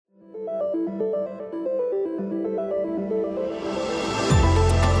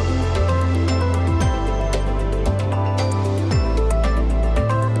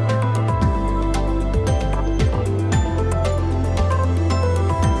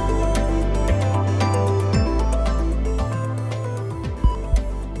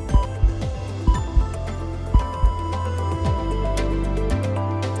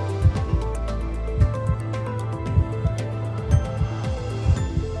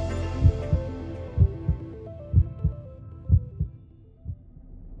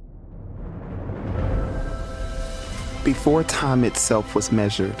Before time itself was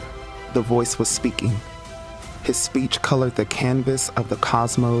measured, the voice was speaking. His speech colored the canvas of the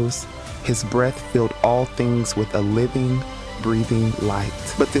cosmos. His breath filled all things with a living, breathing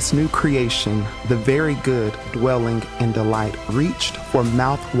light. But this new creation, the very good, dwelling in delight, reached for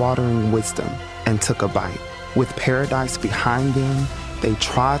mouth-watering wisdom and took a bite. With paradise behind them, they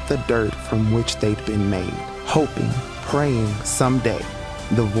trod the dirt from which they'd been made, hoping, praying someday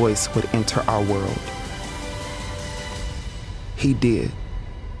the voice would enter our world. He did,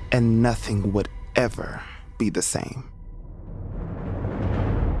 and nothing would ever be the same.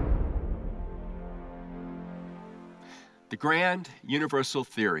 The Grand Universal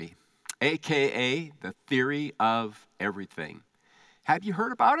Theory, aka the theory of everything. Have you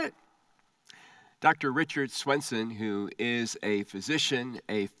heard about it? Dr. Richard Swenson, who is a physician,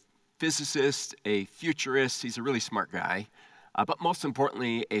 a physicist, a futurist, he's a really smart guy, but most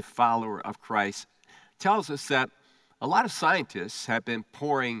importantly, a follower of Christ, tells us that a lot of scientists have been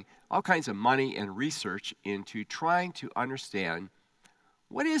pouring all kinds of money and research into trying to understand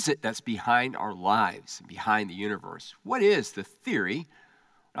what is it that's behind our lives, behind the universe. What is the theory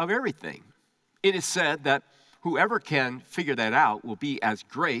of everything? It is said that whoever can figure that out will be as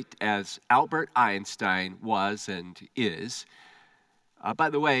great as Albert Einstein was and is. By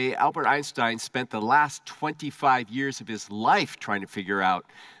the way, Albert Einstein spent the last 25 years of his life trying to figure out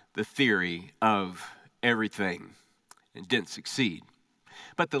the theory of everything and didn't succeed.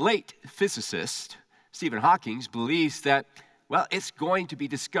 But the late physicist, Stephen Hawking, believes that, well, it's going to be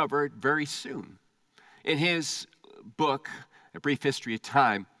discovered very soon. In his book, A Brief History of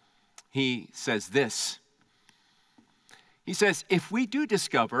Time, he says this. He says, if we do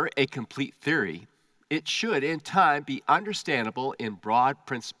discover a complete theory, it should in time be understandable in broad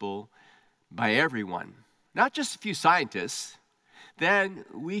principle by everyone, not just a few scientists. Then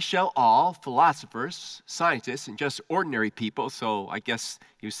we shall all, philosophers, scientists, and just ordinary people, so I guess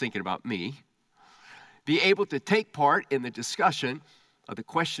he was thinking about me, be able to take part in the discussion of the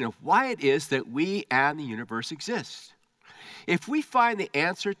question of why it is that we and the universe exist. If we find the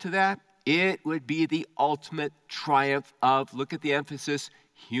answer to that, it would be the ultimate triumph of, look at the emphasis,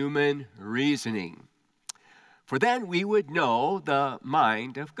 human reasoning. For then we would know the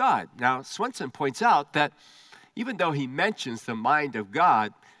mind of God. Now, Swenson points out that even though he mentions the mind of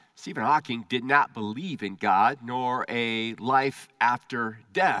God, Stephen Hawking did not believe in God nor a life after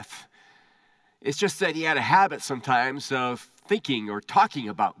death. It's just that he had a habit sometimes of thinking or talking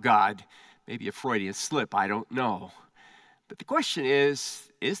about God. Maybe a Freudian slip, I don't know. But the question is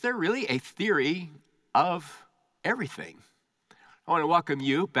there really a theory of everything? I want to welcome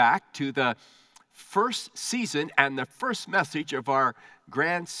you back to the first season and the first message of our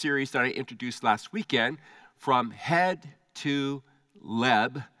grand series that I introduced last weekend, From Head to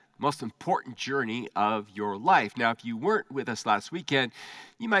Leb, most important journey of your life. Now, if you weren't with us last weekend,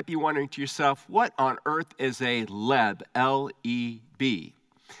 you might be wondering to yourself, what on earth is a Leb, L-E-B?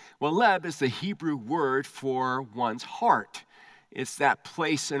 Well, Leb is the Hebrew word for one's heart. It's that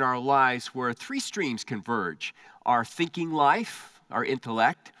place in our lives where three streams converge: our thinking life, our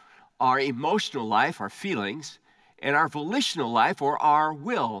intellect, our emotional life, our feelings, and our volitional life, or our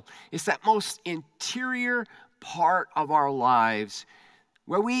will. It's that most interior part of our lives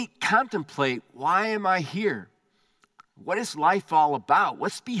where we contemplate, why am I here? What is life all about?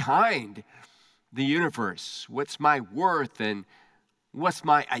 What's behind the universe? What's my worth and what's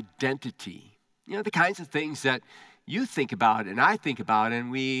my identity? You know, the kinds of things that you think about and I think about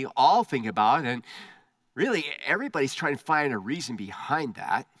and we all think about, and really everybody's trying to find a reason behind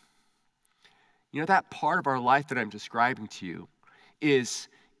that. You know, that part of our life that I'm describing to you is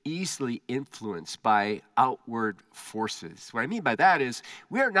easily influenced by outward forces. What I mean by that is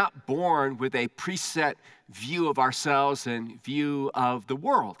we are not born with a preset view of ourselves and view of the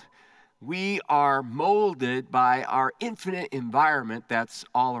world. We are molded by our infinite environment that's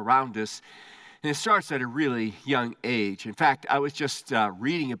all around us, and it starts at a really young age. In fact, I was just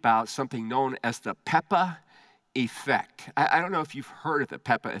reading about something known as the Peppa effect. I don't know if you've heard of the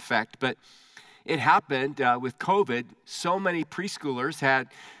Peppa effect, but it happened with COVID. So many preschoolers had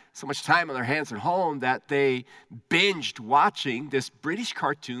so much time on their hands at home that they binged watching this British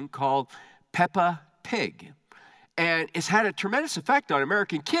cartoon called Peppa Pig. And it's had a tremendous effect on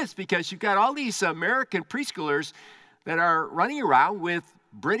American kids because you've got all these American preschoolers that are running around with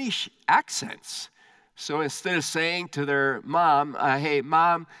British accents. So instead of saying to their mom, hey,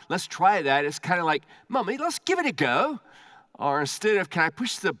 Mom, let's try that, it's kind of like, Mommy, let's give it a go. Or instead of, can I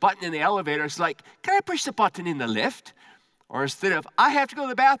push the button in the elevator, it's like, can I push the button in the lift? Or instead of, I have to go to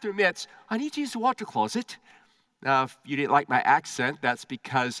the bathroom, it's, I need to use the water closet. Now, if you didn't like my accent, that's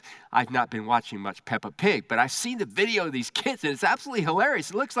because I've not been watching much Peppa Pig. But I've seen the video of these kids, and it's absolutely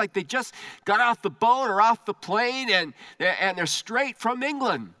hilarious. It looks like they just got off the boat or off the plane, and they're straight from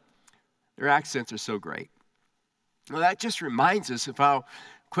England. Their accents are so great. Well, that just reminds us of how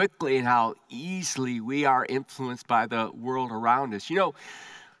quickly and how easily we are influenced by the world around us. You know,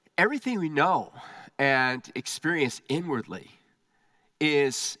 everything we know and experience inwardly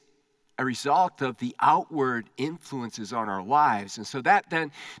is a result of the outward influences on our lives. And so that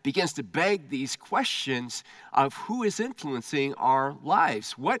then begins to beg these questions of who is influencing our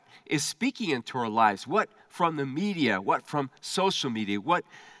lives? What is speaking into our lives? What from the media? What from social media? What,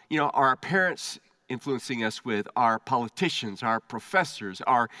 are our parents influencing us with? Our politicians, our professors,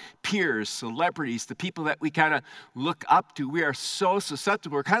 our peers, celebrities, the people that we kind of look up to? We are so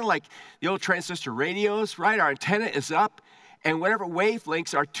susceptible. We're kind of like the old transistor radios, right? Our antenna is up, and whatever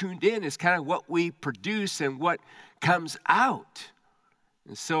wavelengths are tuned in is kind of what we produce and what comes out.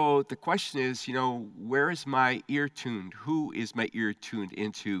 And so the question is, where is my ear tuned? Who is my ear tuned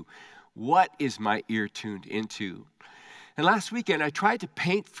into? What is my ear tuned into? And last weekend, I tried to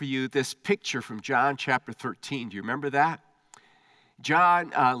paint for you this picture from John chapter 13. Do you remember that?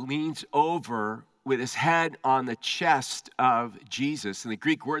 John leans over with his head on the chest of Jesus. And the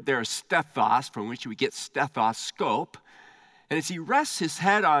Greek word there is stethos, from which we get stethoscope. And as he rests his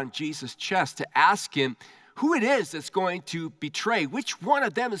head on Jesus' chest to ask him who it is that's going to betray, which one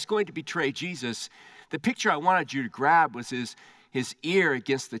of them is going to betray Jesus, the picture I wanted you to grab was his ear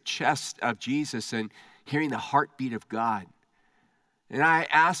against the chest of Jesus and hearing the heartbeat of God. And I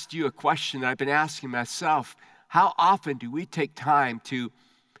asked you a question that I've been asking myself. How often do we take time to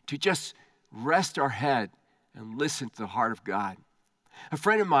just rest our head and listen to the heart of God? A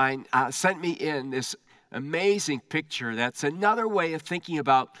friend of mine sent me in this amazing picture that's another way of thinking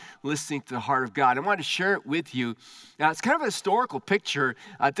about listening to the heart of God. I wanted to share it with you. Now, it's kind of a historical picture.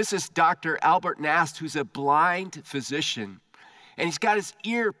 This is Dr. Albert Nast, who's a blind physician. And he's got his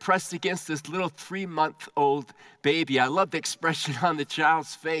ear pressed against this little 3-month-old baby. I love the expression on the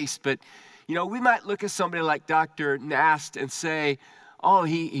child's face. But, we might look at somebody like Dr. Nast and say, oh,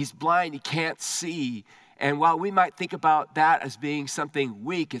 he's blind, he can't see. And while we might think about that as being something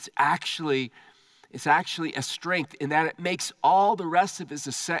weak, it's actually a strength in that it makes all the rest of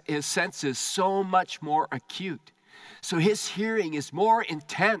his senses so much more acute. So his hearing is more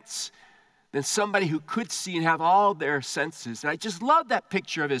intense than somebody who could see and have all their senses. And I just love that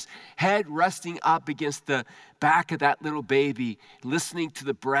picture of his head resting up against the back of that little baby, listening to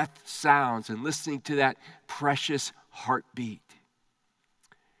the breath sounds and listening to that precious heartbeat.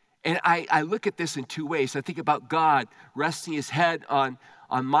 And I look at this in two ways. I think about God resting his head on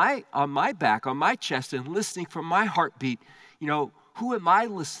my back, on my chest, and listening for my heartbeat. Who am I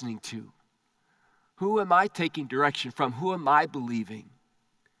listening to? Who am I taking direction from? Who am I believing?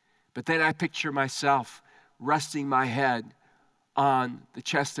 But then I picture myself resting my head on the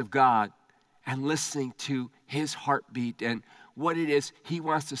chest of God and listening to his heartbeat and what it is he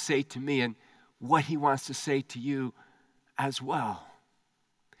wants to say to me and what he wants to say to you as well.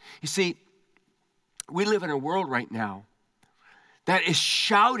 You see, we live in a world right now that is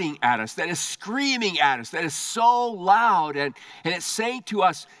shouting at us, that is screaming at us, that is so loud, and it's saying to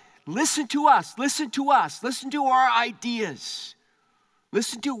us, listen to us, listen to us, listen to our ideas.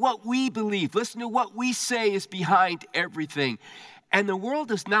 Listen to what we believe. Listen to what we say is behind everything. And the world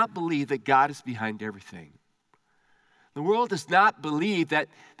does not believe that God is behind everything. The world does not believe that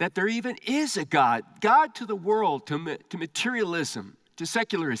there even is a God. God to the world, to materialism, to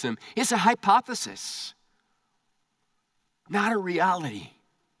secularism, is a hypothesis, not a reality.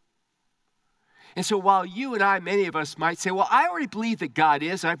 And so while you and I, many of us might say, well, I already believe that God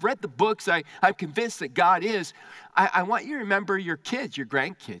is. I've read the books. I'm convinced that God is. I want you to remember your kids, your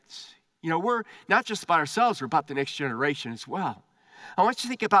grandkids. We're not just about ourselves. We're about the next generation as well. I want you to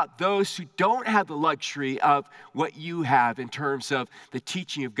think about those who don't have the luxury of what you have in terms of the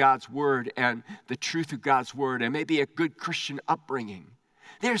teaching of God's word and the truth of God's word and maybe a good Christian upbringing.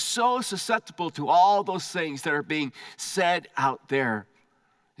 They're so susceptible to all those things that are being said out there.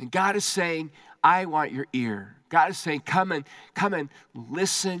 And God is saying, I want your ear. God is saying, come and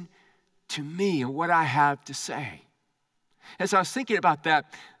listen to me and what I have to say. As I was thinking about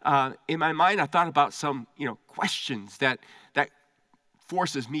that, in my mind, I thought about some, questions that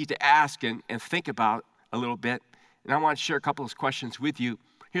forces me to ask and think about a little bit. And I want to share a couple of questions with you.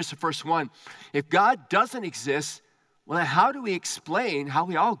 Here's the first one. If God doesn't exist, well, then how do we explain how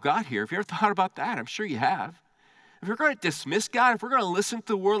we all got here? Have you ever thought about that? I'm sure you have. If we're going to dismiss God, if we're going to listen to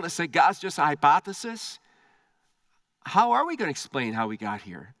the world and say God's just a hypothesis, how are we going to explain how we got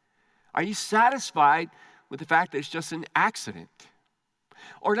here? Are you satisfied with the fact that it's just an accident?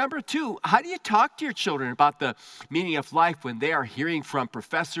 Or number two, how do you talk to your children about the meaning of life when they are hearing from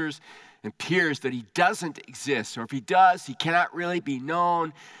professors and peers that he doesn't exist, or if he does, he cannot really be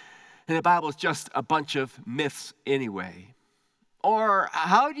known, and the Bible is just a bunch of myths anyway? Or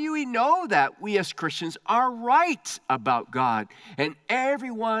how do we know that we as Christians are right about God and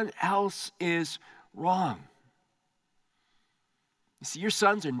everyone else is wrong? You see, your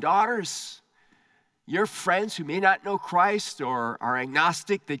sons and daughters, your friends who may not know Christ or are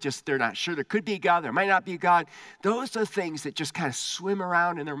agnostic, they're not sure there could be a God, there might not be a God, those are things that just kind of swim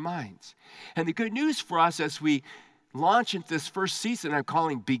around in their minds. And the good news for us as we launch into this first season I'm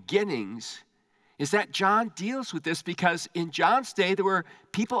calling Beginnings is that John deals with this, because in John's day there were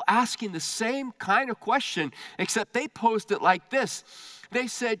people asking the same kind of question, except they posed it like this. They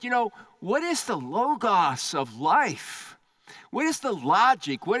said, what is the logos of life? What is the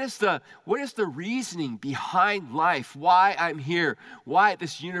logic? What is the reasoning behind life? Why I'm here? Why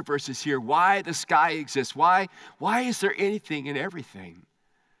this universe is here? Why the sky exists? Why is there anything and everything?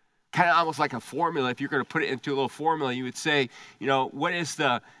 Kind of almost like a formula. If you're going to put it into a little formula, you would say, what is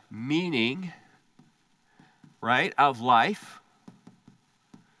the meaning, right, of life?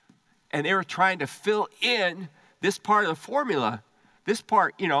 And they were trying to fill in this part of the formula. This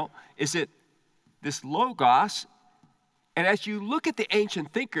part, is it this logos? And as you look at the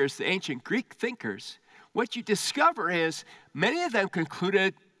ancient thinkers, the ancient Greek thinkers, what you discover is many of them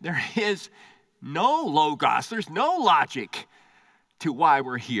concluded there is no logos, there's no logic to why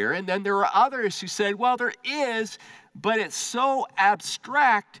we're here. And then there are others who said, well, there is, but it's so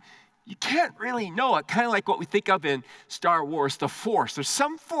abstract, you can't really know it. Kind of like what we think of in Star Wars, the Force. There's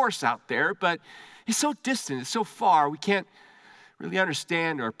some force out there, but it's so distant, it's so far, we can't really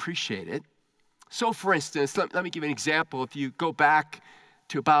understand or appreciate it. So for instance, let me give you an example. If you go back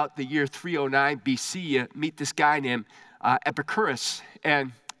to about the year 309 BC, you meet this guy named Epicurus.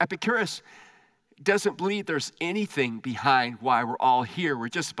 And Epicurus doesn't believe there's anything behind why we're all here. We're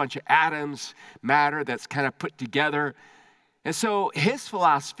just a bunch of atoms, matter that's kind of put together. And so his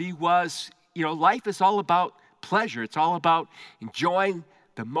philosophy was, life is all about pleasure. It's all about enjoying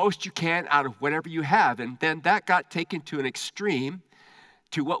the most you can out of whatever you have. And then that got taken to an extreme,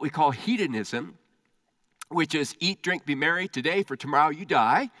 to what we call hedonism, which is eat, drink, be merry today, for tomorrow you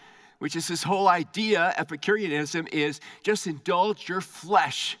die, which is this whole idea. Epicureanism is just indulge your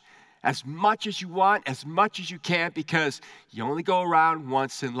flesh as much as you want, as much as you can, because you only go around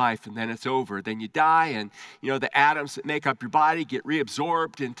once in life and then it's over. Then you die, and the atoms that make up your body get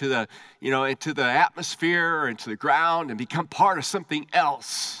reabsorbed into the atmosphere or into the ground and become part of something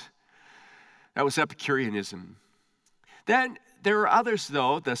else. That was Epicureanism. Then there are others,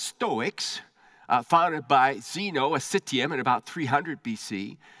 though, the Stoics, founded by Zeno, a Citium in about 300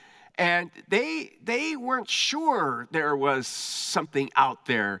 BC. And they weren't sure there was something out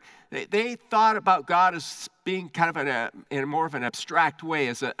there. They thought about God as being kind of in a more of an abstract way,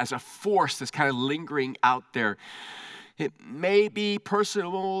 as a force that's kind of lingering out there. It may be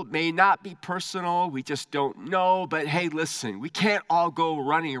personal, may not be personal, we just don't know. But hey, listen, we can't all go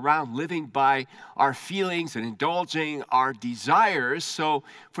running around living by our feelings and indulging our desires. So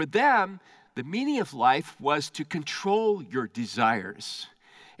for them, the meaning of life was to control your desires.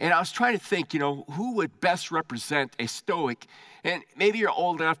 And I was trying to think, who would best represent a Stoic? And maybe you're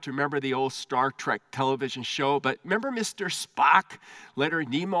old enough to remember the old Star Trek television show, but remember Mr. Spock, Leonard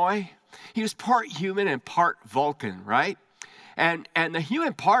Nimoy? He was part human and part Vulcan, right? And the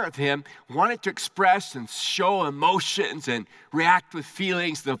human part of him wanted to express and show emotions and react with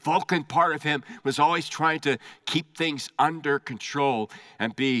feelings. The Vulcan part of him was always trying to keep things under control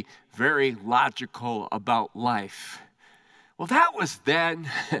and be very logical about life. Well, that was then.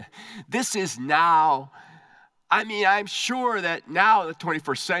 This is now. I'm sure that now in the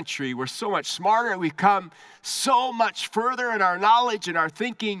 21st century, we're so much smarter. We've come so much further in our knowledge and our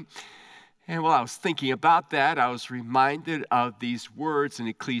thinking. And while I was thinking about that, I was reminded of these words in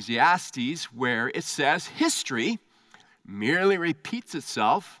Ecclesiastes where it says, history merely repeats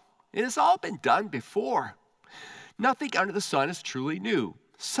itself. It has all been done before. Nothing under the sun is truly new.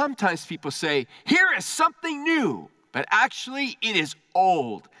 Sometimes people say, here is something new, but actually it is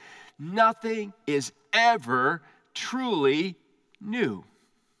old. Nothing is ever truly new.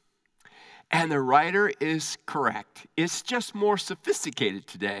 And the writer is correct. It's just more sophisticated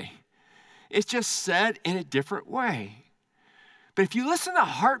today. It's just said in a different way. But if you listen to the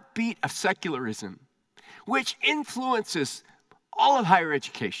heartbeat of secularism, which influences all of higher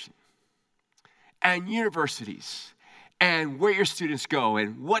education and universities and where your students go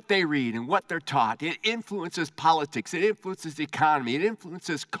and what they read and what they're taught, it influences politics, it influences the economy, it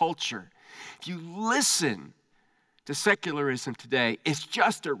influences culture. If you listen to secularism today, it's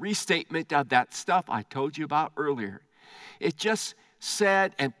just a restatement of that stuff I told you about earlier. It's just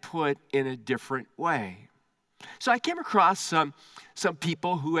said and put in a different way. So I came across some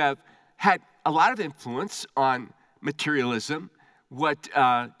people who have had a lot of influence on materialism, what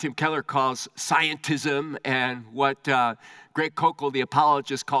Tim Keller calls scientism, and what Greg Koukl, the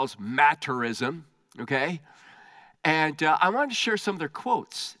apologist, calls matterism, okay? And I wanted to share some of their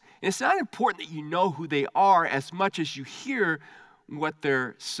quotes. And it's not important that you know who they are as much as you hear what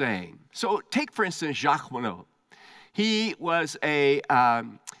they're saying. So take, for instance, Jacques Monod. He was a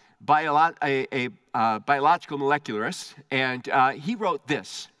biological molecularist, and he wrote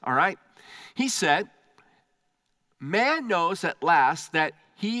this, all right? He said, "Man knows at last that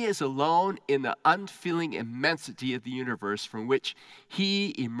he is alone in the unfeeling immensity of the universe from which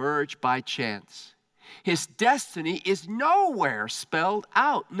he emerged by chance. His destiny is nowhere spelled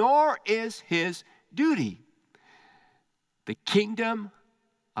out, nor is his duty. The kingdom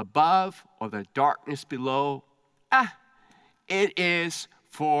above or the darkness below, it is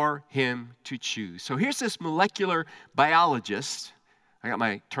for him to choose." So here's this molecular biologist, I got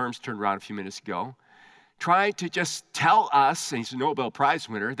my terms turned around a few minutes ago, trying to just tell us, and he's a Nobel Prize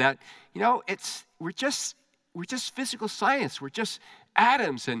winner, that, we're just physical science. We're just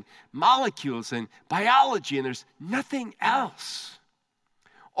atoms and molecules and biology, and there's nothing else.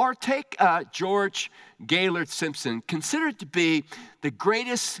 Or take George Gaylord Simpson, considered to be the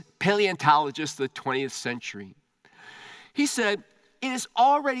greatest paleontologist of the 20th century. He said, "It is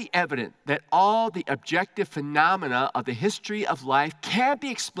already evident that all the objective phenomena of the history of life can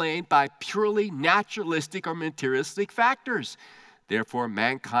be explained by purely naturalistic or materialistic factors. Therefore,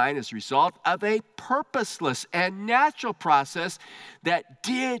 mankind is a result of a purposeless and natural process that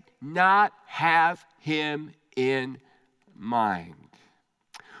did not have him in mind."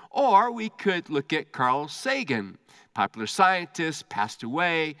 Or we could look at Carl Sagan, popular scientist, passed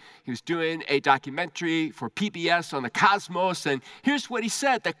away. He was doing a documentary for PBS on the cosmos, and here's what he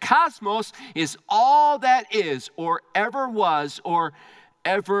said: "The cosmos is all that is, or ever was, or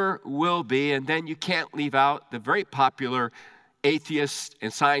ever will be." And then you can't leave out the very popular atheist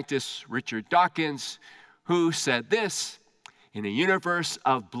and scientist Richard Dawkins, who said this: "In a universe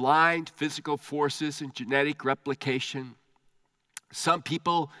of blind physical forces and genetic replication, some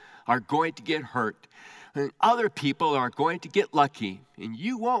people are going to get hurt, and other people are going to get lucky, and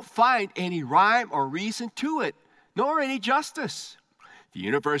you won't find any rhyme or reason to it, nor any justice. The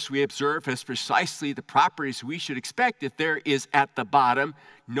universe we observe has precisely the properties we should expect if there is at the bottom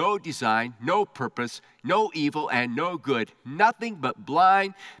no design, no purpose, no evil, and no good. Nothing but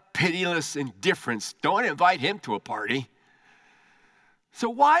blind, pitiless indifference. Don't invite him to a party." So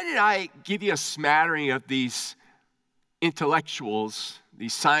why did I give you a smattering of these intellectuals,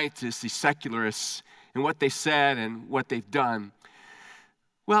 these scientists, these secularists, and what they said and what they've done?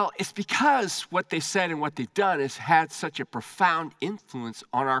 Well, it's because what they said and what they've done has had such a profound influence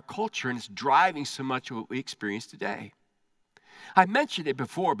on our culture, and it's driving so much of what we experience today. I mentioned it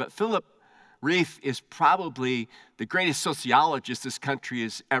before, but Philip Rieff is probably the greatest sociologist this country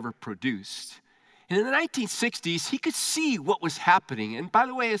has ever produced. And in the 1960s, he could see what was happening. And by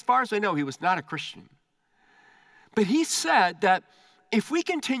the way, as far as I know, he was not a Christian. But he said that if we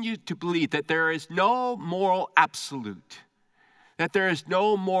continue to believe that there is no moral absolute, that there is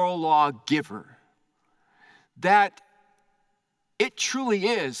no moral lawgiver, that it truly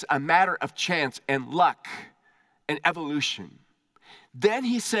is a matter of chance and luck and evolution, then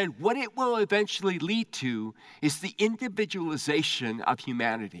he said what it will eventually lead to is the individualization of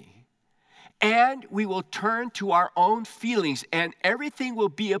humanity. And we will turn to our own feelings, and everything will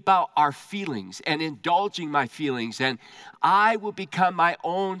be about our feelings and indulging my feelings, and I will become my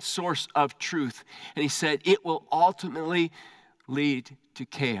own source of truth. And he said it will ultimately lead to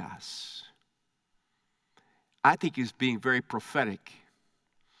chaos. I think he was being very prophetic.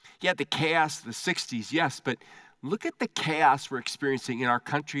 He had the chaos of the 60s, yes, but look at the chaos we're experiencing in our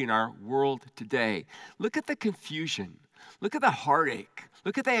country, in our world today. Look at the confusion. Look at the heartache.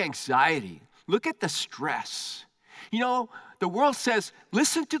 Look at the anxiety. Look at the stress. The world says,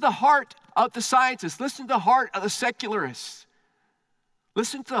 listen to the heart of the scientists. Listen to the heart of the secularists.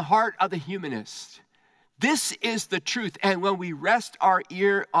 Listen to the heart of the humanist. This is the truth. And when we rest our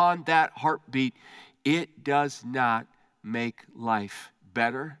ear on that heartbeat, it does not make life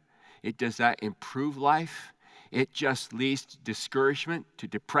better. It does not improve life. It just leads to discouragement, to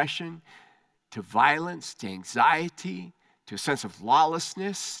depression, to violence, to anxiety, to a sense of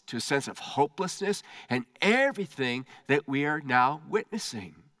lawlessness, to a sense of hopelessness, and everything that we are now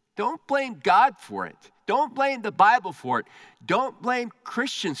witnessing. Don't blame God for it. Don't blame the Bible for it. Don't blame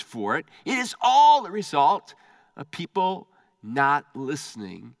Christians for it. It is all the result of people not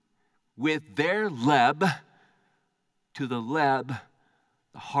listening with their leb to the leb,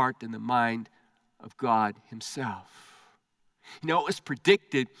 the heart and the mind of God himself. You know, it was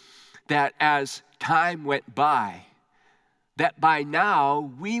predicted that as time went by, that by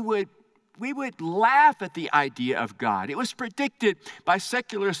now we would laugh at the idea of God. It was predicted by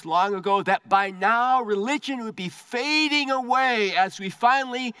secularists long ago that by now religion would be fading away as we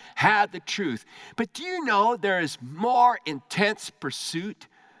finally had the truth. But do you know there is more intense pursuit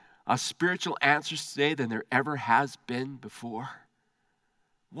of spiritual answers today than there ever has been before?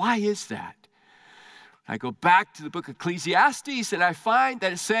 Why is that? I go back to the book of Ecclesiastes and I find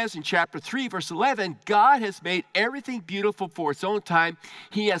that it says in chapter 3, verse 11, God has made everything beautiful for its own time.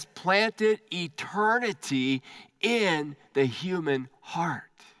 He has planted eternity in the human heart.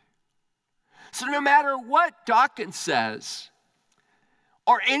 So no matter what Dawkins says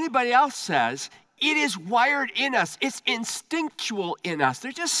or anybody else says, it is wired in us. It's instinctual in us.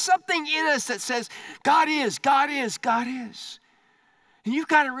 There's just something in us that says, God is, God is, God is. And you've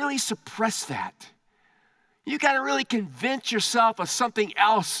got to really suppress that. You got to really convince yourself of something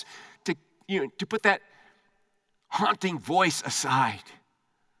else to put that haunting voice aside.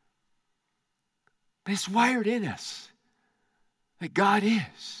 But it's wired in us that God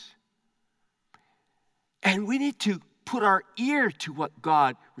is. And we need to put our ear to what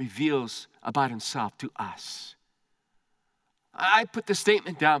God reveals about himself to us. I put the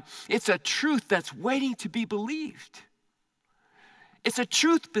statement down. It's a truth that's waiting to be believed. It's a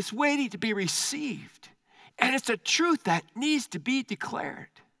truth that's waiting to be received. And it's a truth that needs to be declared.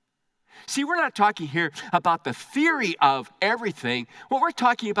 See, we're not talking here about the theory of everything. What we're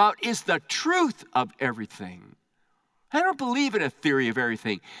talking about is the truth of everything. I don't believe in a theory of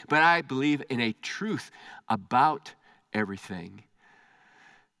everything, but I believe in a truth about everything.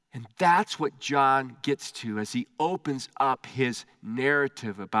 And that's what John gets to as he opens up his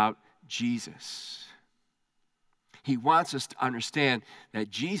narrative about Jesus. He wants us to understand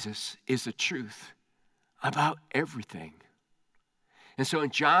that Jesus is the truth about everything. And so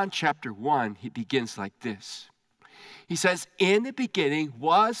in John chapter 1, he begins like this. He says, in the beginning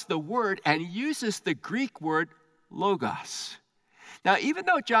was the Word, and he uses the Greek word logos. Now, even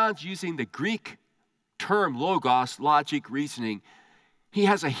though John's using the Greek term logos, logic, reasoning, he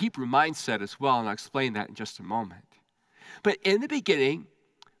has a Hebrew mindset as well, and I'll explain that in just a moment. But in the beginning,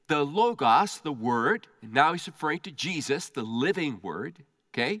 the logos, the Word, and now he's referring to Jesus, the living Word,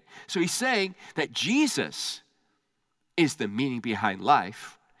 okay? So he's saying that Jesus is the meaning behind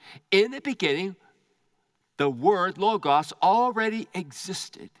life. In the beginning, the word logos already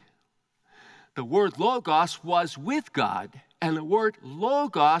existed. The word logos was with God, and the word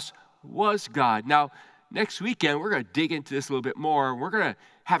logos was God. Now, next weekend, we're going to dig into this a little bit more. We're going to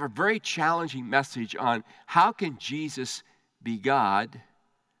have a very challenging message on how can Jesus be God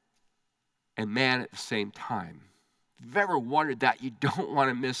and man at the same time. If you've ever wondered that, you don't want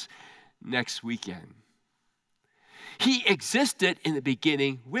to miss next weekend. He existed in the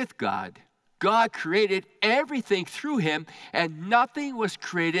beginning with God. God created everything through him, and nothing was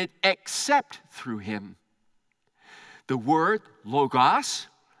created except through him. The word logos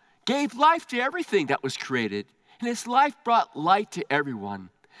gave life to everything that was created, and his life brought light to everyone.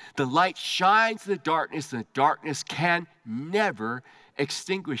 The light shines in the darkness, and the darkness can never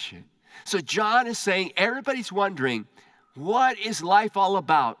extinguish it. So John is saying, everybody's wondering, what is life all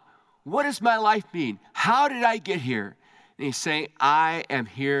about? What does my life mean? How did I get here? And he's saying, I am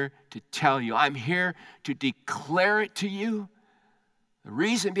here to tell you. I'm here to declare it to you. The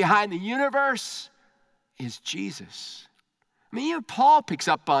reason behind the universe is Jesus. I mean, even Paul picks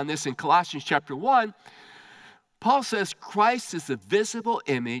up on this in Colossians chapter 1. Paul says, Christ is the visible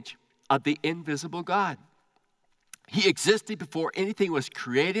image of the invisible God. He existed before anything was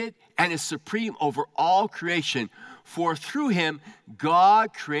created and is supreme over all creation. For through him,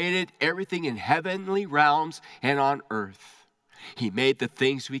 God created everything in heavenly realms and on earth. He made the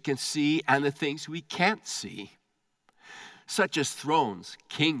things we can see and the things we can't see, such as thrones,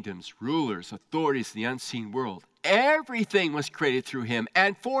 kingdoms, rulers, authorities in the unseen world. Everything was created through him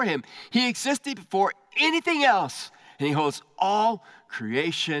and for him. He existed before anything else, and he holds all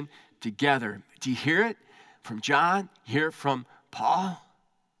creation together. Do you hear it from John? Hear it from Paul?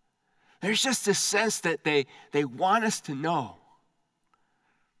 There's just this sense that they want us to know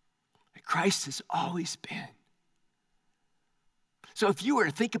that Christ has always been. So if you were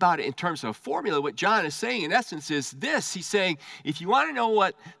to think about it in terms of a formula, what John is saying in essence is this. He's saying, if you want to know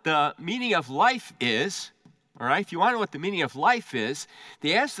what the meaning of life is, All right, if you want to know what the meaning of life is,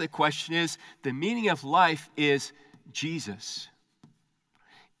 the answer to the question is the meaning of life is Jesus.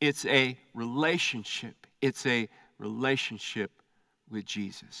 It's a relationship. It's a relationship with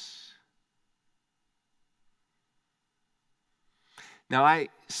Jesus. Now, I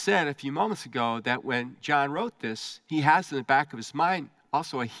said a few moments ago that when John wrote this, he has in the back of his mind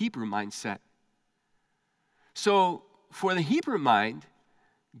also a Hebrew mindset. So, for the Hebrew mind,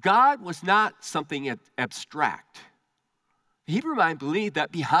 God was not something abstract. The Hebrew mind believed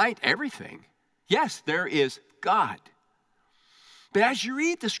that behind everything, yes, there is God. But as you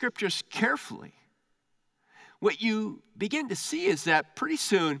read the scriptures carefully, what you begin to see is that pretty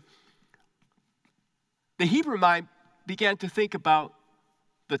soon, the Hebrew mind began to think about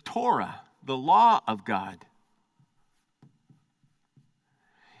the Torah, the law of God.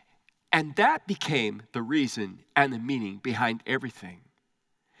 And that became the reason and the meaning behind everything.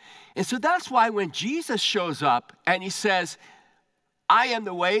 And so that's why when Jesus shows up and he says, I am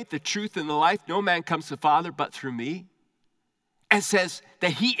the way, the truth, and the life, no man comes to the Father but through me, and says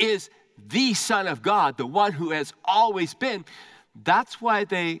that he is the Son of God, the one who has always been, that's why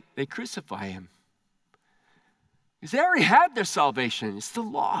they crucify him. Because they already had their salvation. It's the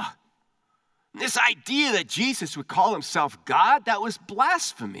law. And this idea that Jesus would call himself God, that was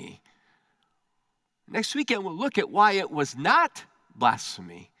blasphemy. Next weekend, we'll look at why it was not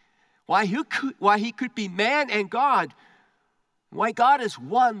blasphemy. Why he could be man and God. Why God is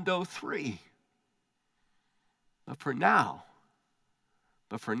one, though three. But for now,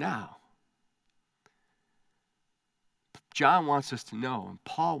 John wants us to know, and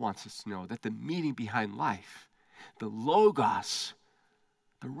Paul wants us to know, that the meaning behind life, the logos,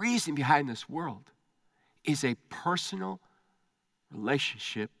 the reason behind this world, is a personal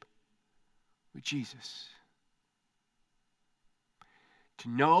relationship with Jesus. To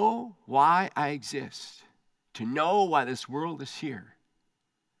know why I exist, to know why this world is here,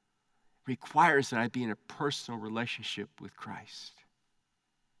 requires that I be in a personal relationship with Christ.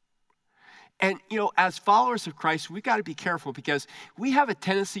 And, as followers of Christ, we've got to be careful because we have a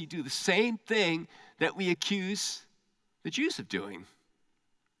tendency to do the same thing that we accuse the Jews of doing.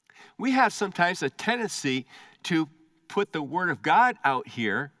 We have sometimes a tendency to put the Word of God out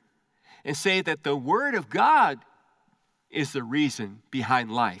here and say that the Word of God is the reason behind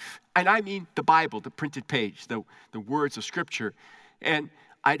life. And I mean the Bible, the printed page, the words of Scripture. And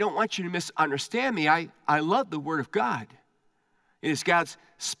I don't want you to misunderstand me. I love the Word of God. It is God's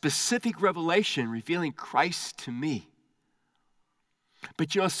specific revelation revealing Christ to me.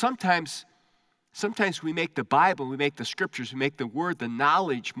 But sometimes we make the Bible, we make the Scriptures, we make the Word, the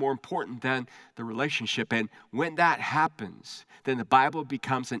knowledge more important than the relationship. And when that happens, then the Bible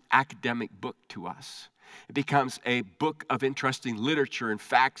becomes an academic book to us. It becomes a book of interesting literature and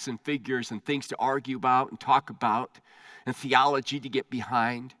facts and figures and things to argue about and talk about and theology to get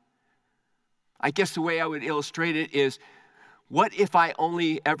behind. I guess the way I would illustrate it is, what if I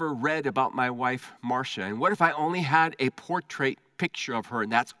only ever read about my wife, Marcia? And what if I only had a portrait picture of her and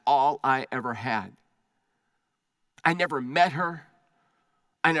that's all I ever had? I never met her.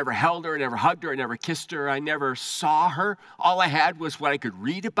 I never held her, I never hugged her, I never kissed her, I never saw her. All I had was what I could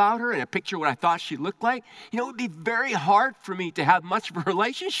read about her and a picture of what I thought she looked like. It would be very hard for me to have much of a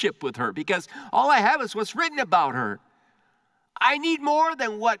relationship with her because all I have is what's written about her. I need more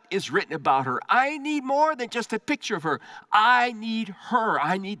than what is written about her. I need more than just a picture of her. I need her.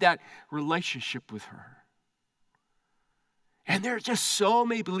 I need that relationship with her. And there are just so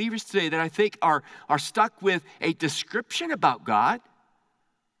many believers today that I think are stuck with a description about God.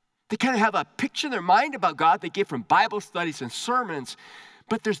 They kind of have a picture in their mind about God they get from Bible studies and sermons,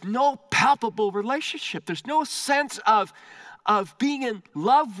 but there's no palpable relationship. There's no sense of being in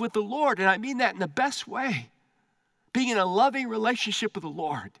love with the Lord, and I mean that in the best way. Being in a loving relationship with the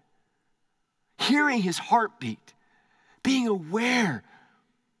Lord, hearing his heartbeat, being aware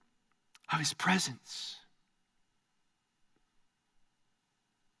of his presence.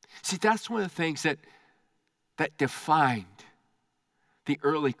 See, that's one of the things that defined the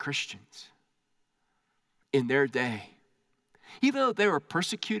early Christians in their day. Even though they were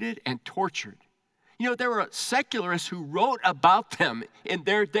persecuted and tortured. There were secularists who wrote about them in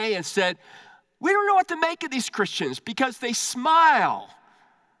their day and said, we don't know what to make of these Christians because they smile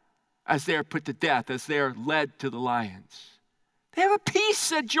as they are put to death, as they are led to the lions. They have a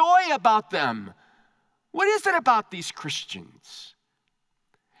peace, a joy about them. What is it about these Christians?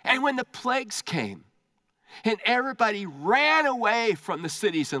 And when the plagues came and everybody ran away from the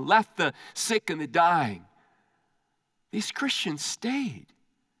cities and left the sick and the dying, these Christians stayed.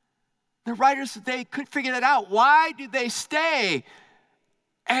 The writers of the day couldn't figure that out. Why do they stay?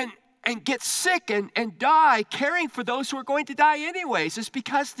 And and get sick and die caring for those who are going to die anyways. It's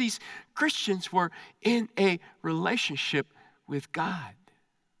because these Christians were in a relationship with God.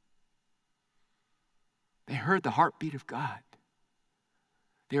 They heard the heartbeat of God.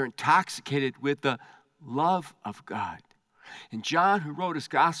 They were intoxicated with the love of God. And John, who wrote his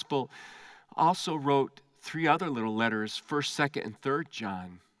gospel, also wrote 3 other little letters, 1st, 2nd, and 3rd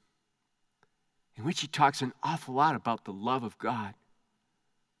John, in which he talks an awful lot about the love of God.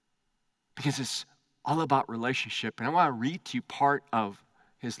 Because it's all about relationship. And I want to read to you part of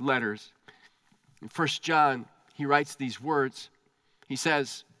his letters. In 1 John, he writes these words. He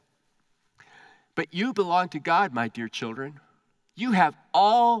says, "But you belong to God, my dear children. You have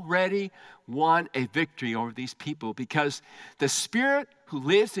already won a victory over these people because the Spirit who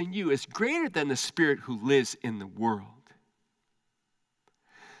lives in you is greater than the spirit who lives in the world."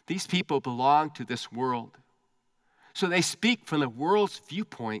 These people belong to this world. So they speak from the world's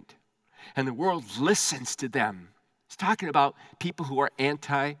viewpoint, and the world listens to them. It's talking about people who are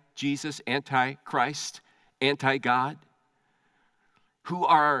anti-Jesus, anti-Christ, anti-God, who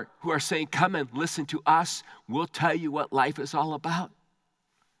are saying, "Come and listen to us. We'll tell you what life is all about."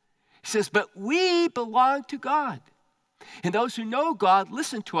 He says, "But we belong to God. And those who know God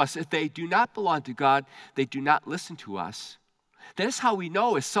listen to us. If they do not belong to God, they do not listen to us." That is how we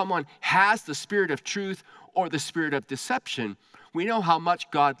know if someone has the spirit of truth or the spirit of deception. We know how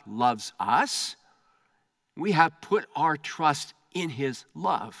much God loves us. We have put our trust in his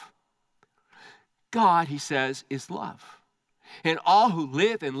love. God, he says, is love. And all who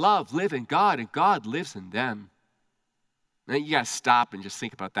live in love live in God, and God lives in them. Now you got to stop and just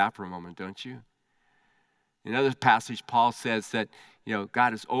think about that for a moment, don't you? In another passage, Paul says that,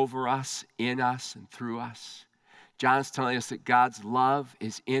 God is over us, in us, and through us. John's telling us that God's love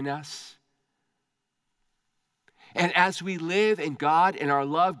is in us. And as we live in God and our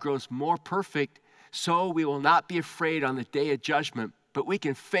love grows more perfect, so we will not be afraid on the day of judgment, but we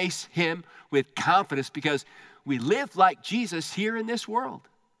can face him with confidence because we live like Jesus here in this world.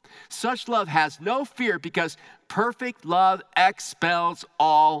 Such love has no fear because perfect love expels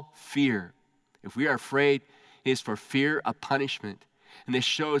all fear. If we are afraid, it is for fear of punishment. And this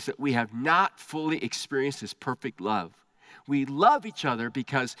shows that we have not fully experienced his perfect love. We love each other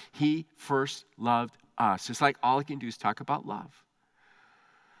because he first loved us. It's like all he can do is talk about love.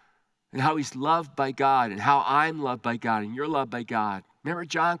 And how he's loved by God and how I'm loved by God and you're loved by God. Remember,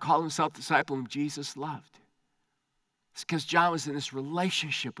 John called himself the disciple whom Jesus loved. It's because John was in this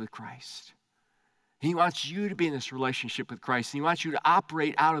relationship with Christ. He wants you to be in this relationship with Christ. And he wants you to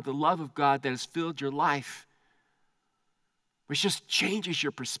operate out of the love of God that has filled your life. Which just changes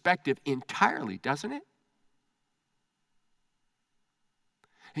your perspective entirely, doesn't it?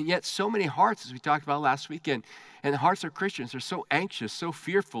 And yet so many hearts, as we talked about last weekend, and the hearts of Christians are so anxious, so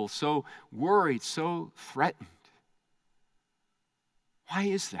fearful, so worried, so threatened. Why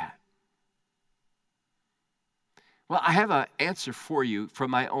is that? Well, I have an answer for you from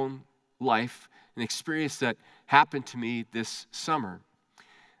my own life, an experience that happened to me this summer.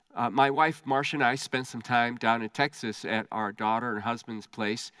 My wife, Marcia, and I spent some time down in Texas at our daughter and husband's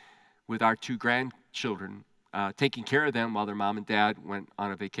place with our 2 grandchildren, taking care of them while their mom and dad went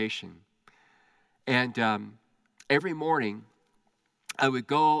on a vacation. And every morning, I would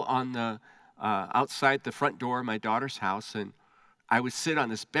go on the outside the front door of my daughter's house, and I would sit on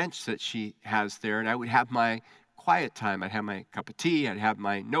this bench that she has there, and I would have my quiet time. I'd have my cup of tea, I'd have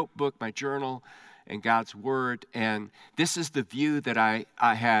my notebook, my journal, and God's word. And this is the view that I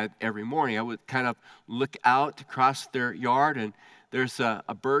had every morning. I would kind of look out across their yard, and there's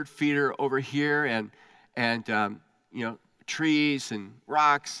a bird feeder over here, and trees and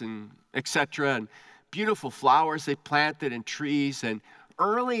rocks and etc. and beautiful flowers they planted and trees. And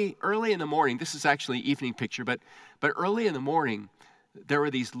early in the morning, this is actually an evening picture, but early in the morning, there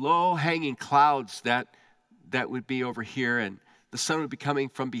were these low-hanging clouds that would be over here, and the sun would be coming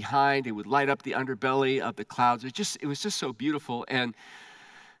from behind. It would light up the underbelly of the clouds. It was just so beautiful. And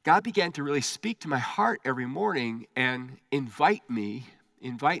God began to really speak to my heart every morning and invite me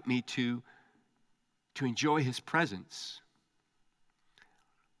to enjoy his presence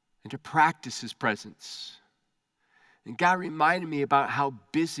and to practice his presence. And God reminded me about how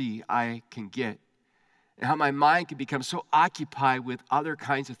busy I can get and how my mind can become so occupied with other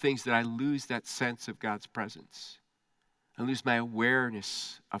kinds of things that I lose that sense of God's presence. I lose my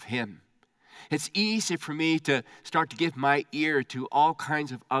awareness of him. It's easy for me to start to give my ear to all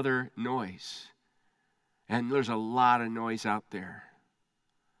kinds of other noise. And there's a lot of noise out there.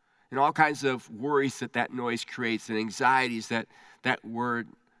 And all kinds of worries that noise creates and anxieties that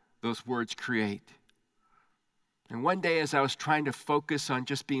those words create. And one day, as I was trying to focus on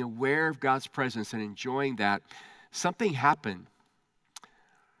just being aware of God's presence and enjoying that, something happened.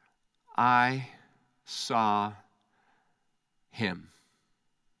 I saw him.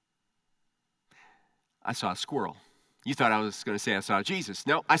 I saw a squirrel. You thought I was going to say I saw Jesus.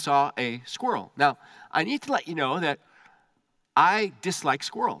 No, I saw a squirrel. Now, I need to let you know that I dislike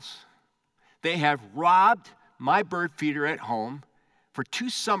squirrels. They have robbed my bird feeder at home for 2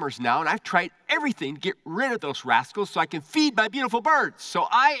 summers now, and I've tried everything to get rid of those rascals so I can feed my beautiful birds. So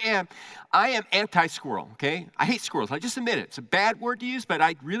I am anti-squirrel, okay? I hate squirrels. I just admit it. It's a bad word to use, but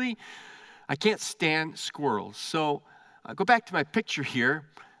I can't stand squirrels. So go back to my picture here.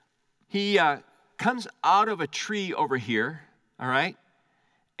 He comes out of a tree over here, all right?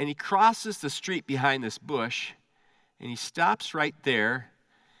 And he crosses the street behind this bush, and he stops right there,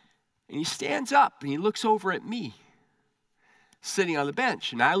 and he stands up, and he looks over at me, sitting on the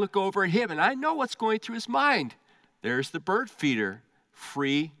bench. And I look over at him, and I know what's going through his mind. There's the bird feeder,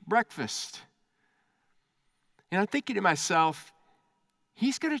 free breakfast. And I'm thinking to myself,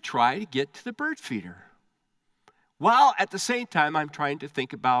 he's going to try to get to the bird feeder. While at the same time, I'm trying to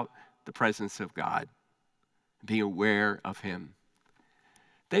think about the presence of God, being aware of him.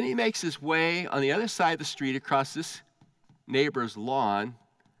 Then he makes his way on the other side of the street across this neighbor's lawn,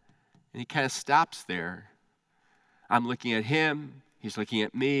 and he kind of stops there. I'm looking at him, he's looking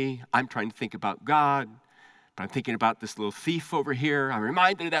at me. I'm trying to think about God, but I'm thinking about this little thief over here. I'm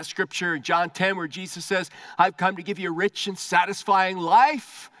reminded of that scripture in John 10 where Jesus says, I've come to give you a rich and satisfying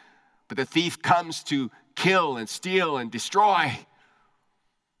life, but the thief comes to kill and steal and destroy.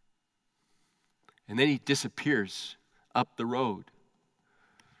 And then he disappears up the road.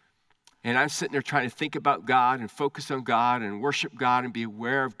 And I'm sitting there trying to think about God and focus on God and worship God and be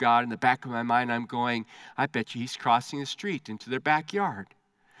aware of God. In the back of my mind, I'm going, I bet you he's crossing the street into their backyard.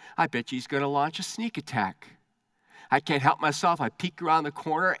 I bet you he's going to launch a sneak attack. I can't help myself. I peek around the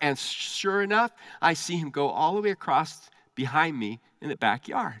corner, and sure enough, I see him go all the way across behind me in the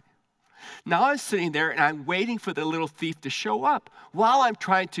backyard. Now I'm sitting there, and I'm waiting for the little thief to show up while I'm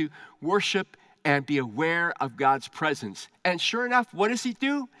trying to worship and be aware of God's presence. And sure enough, what does he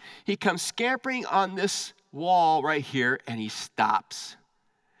do? He comes scampering on this wall right here, and he stops.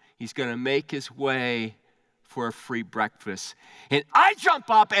 He's going to make his way for a free breakfast. And I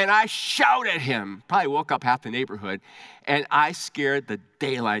jump up and I shout at him. Probably woke up half the neighborhood, and I scared the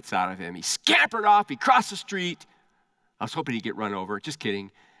daylights out of him. He scampered off. He crossed the street. I was hoping he'd get run over. Just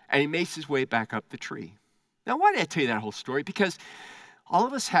kidding. And he makes his way back up the tree. Now, why did I tell you that whole story? Because all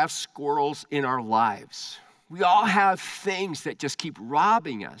of us have squirrels in our lives. We all have things that just keep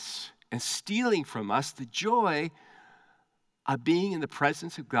robbing us and stealing from us the joy of being in the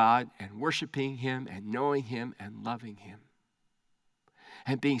presence of God and worshiping him and knowing him and loving him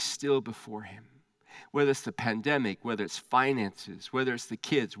and being still before him. Whether it's the pandemic, whether it's finances, whether it's the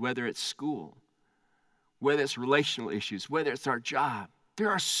kids, whether it's school, whether it's relational issues, whether it's our job. There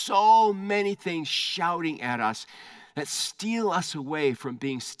are so many things shouting at us that steal us away from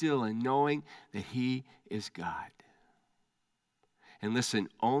being still and knowing that he is God. And listen,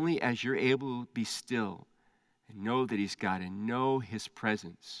 only as you're able to be still and know that he's God and know his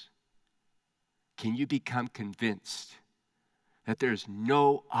presence can you become convinced that there's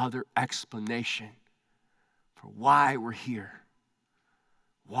no other explanation for why we're here,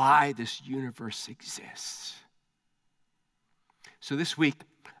 why this universe exists. So this week,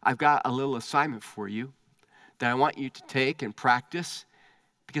 I've got a little assignment for you that I want you to take and practice,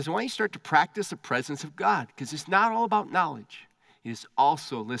 because I want you to start to practice the presence of God, because it's not all about knowledge. It is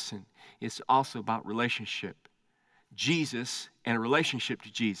also, listen, it's also about relationship. Jesus and a relationship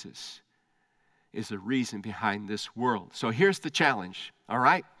to Jesus is the reason behind this world. So here's the challenge, all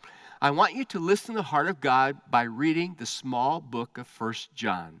right? I want you to listen to the heart of God by reading the small book of 1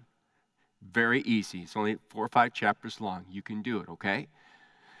 John. Very easy. It's only 4 or 5 chapters long. You can do it, okay?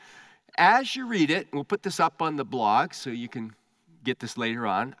 As you read it, we'll put this up on the blog so you can get this later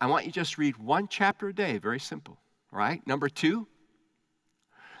on. I want you to just read 1 chapter a day. Very simple, all right? Number 2,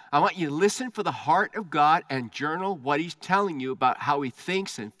 I want you to listen for the heart of God and journal what he's telling you about how he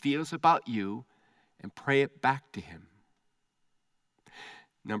thinks and feels about you and pray it back to him.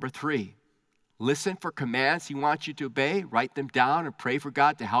 Number 3, listen for commands he wants you to obey. Write them down and pray for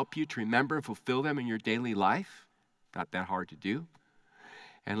God to help you to remember and fulfill them in your daily life. Not that hard to do.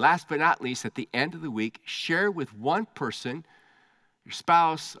 And last but not least, at the end of the week, share with one person, your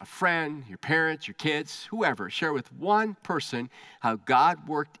spouse, a friend, your parents, your kids, whoever, share with one person how God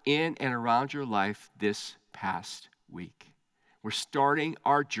worked in and around your life this past week. We're starting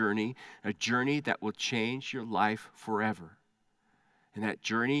our journey, a journey that will change your life forever. And that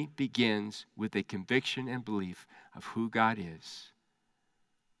journey begins with a conviction and belief of who God is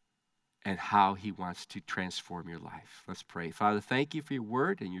and how he wants to transform your life. Let's pray. Father, thank you for your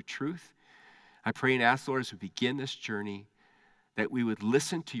word and your truth. I pray and ask, Lord, as we begin this journey, that we would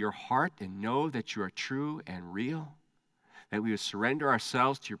listen to your heart and know that you are true and real, that we would surrender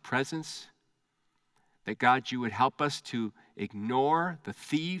ourselves to your presence, that, God, you would help us to ignore the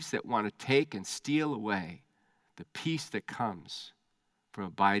thieves that want to take and steal away the peace that comes from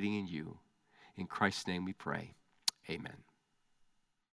abiding in you. In Christ's name we pray. Amen.